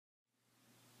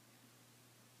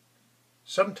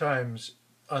Sometimes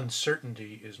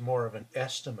uncertainty is more of an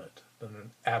estimate than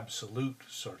an absolute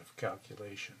sort of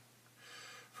calculation.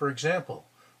 For example,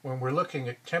 when we're looking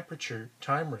at temperature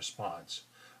time response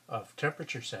of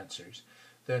temperature sensors,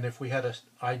 then if we had an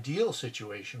ideal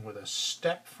situation with a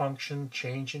step function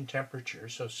change in temperature,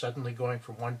 so suddenly going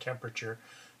from one temperature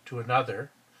to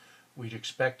another, we'd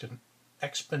expect an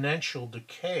exponential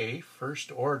decay, first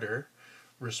order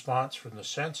response from the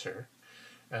sensor,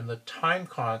 and the time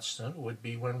constant would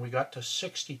be when we got to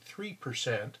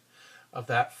 63% of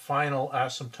that final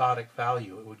asymptotic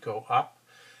value. It would go up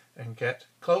and get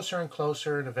closer and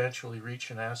closer and eventually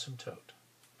reach an asymptote.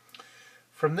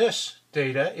 From this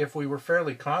data, if we were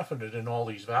fairly confident in all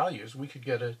these values, we could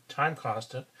get a time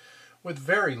constant with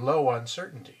very low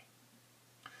uncertainty.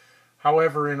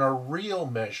 However, in a real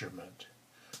measurement,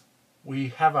 we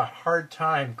have a hard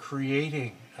time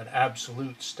creating an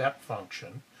absolute step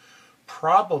function.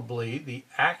 Probably the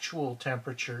actual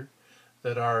temperature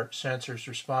that our sensor's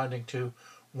responding to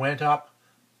went up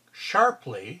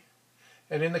sharply,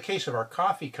 and in the case of our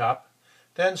coffee cup,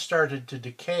 then started to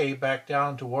decay back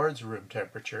down towards room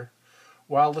temperature,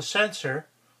 while the sensor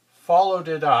followed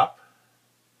it up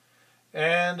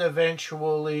and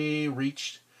eventually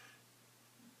reached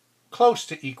close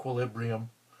to equilibrium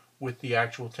with the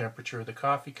actual temperature of the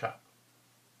coffee cup.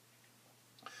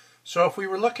 So if we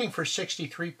were looking for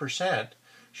 63%,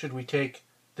 should we take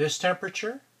this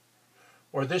temperature,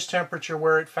 or this temperature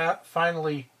where it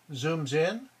finally zooms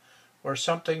in, or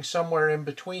something somewhere in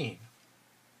between?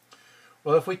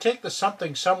 Well, if we take the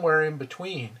something somewhere in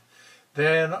between,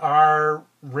 then our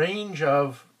range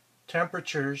of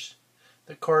temperatures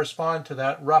that correspond to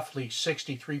that roughly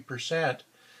 63%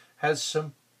 has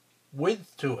some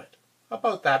width to it,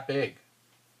 about that big.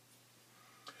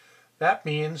 That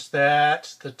means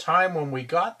that the time when we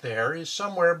got there is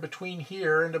somewhere between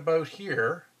here and about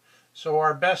here. So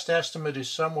our best estimate is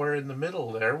somewhere in the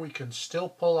middle there. We can still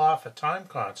pull off a time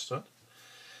constant.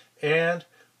 And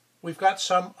we've got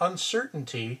some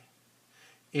uncertainty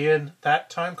in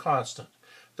that time constant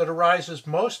that arises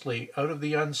mostly out of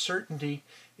the uncertainty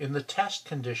in the test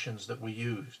conditions that we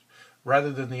used, rather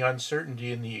than the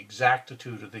uncertainty in the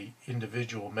exactitude of the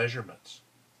individual measurements.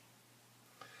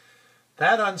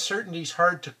 That uncertainty is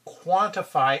hard to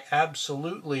quantify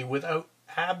absolutely without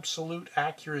absolute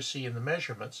accuracy in the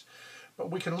measurements,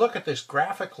 but we can look at this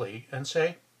graphically and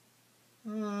say,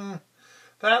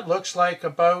 that looks like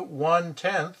about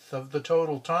 1/10 of the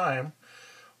total time.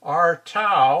 Our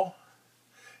tau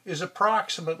is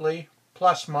approximately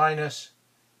plus minus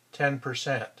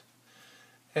 10%.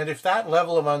 And if that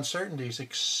level of uncertainty is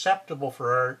acceptable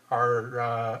for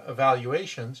our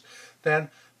evaluations, then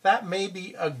that may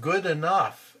be a good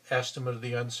enough estimate of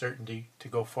the uncertainty to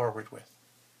go forward with.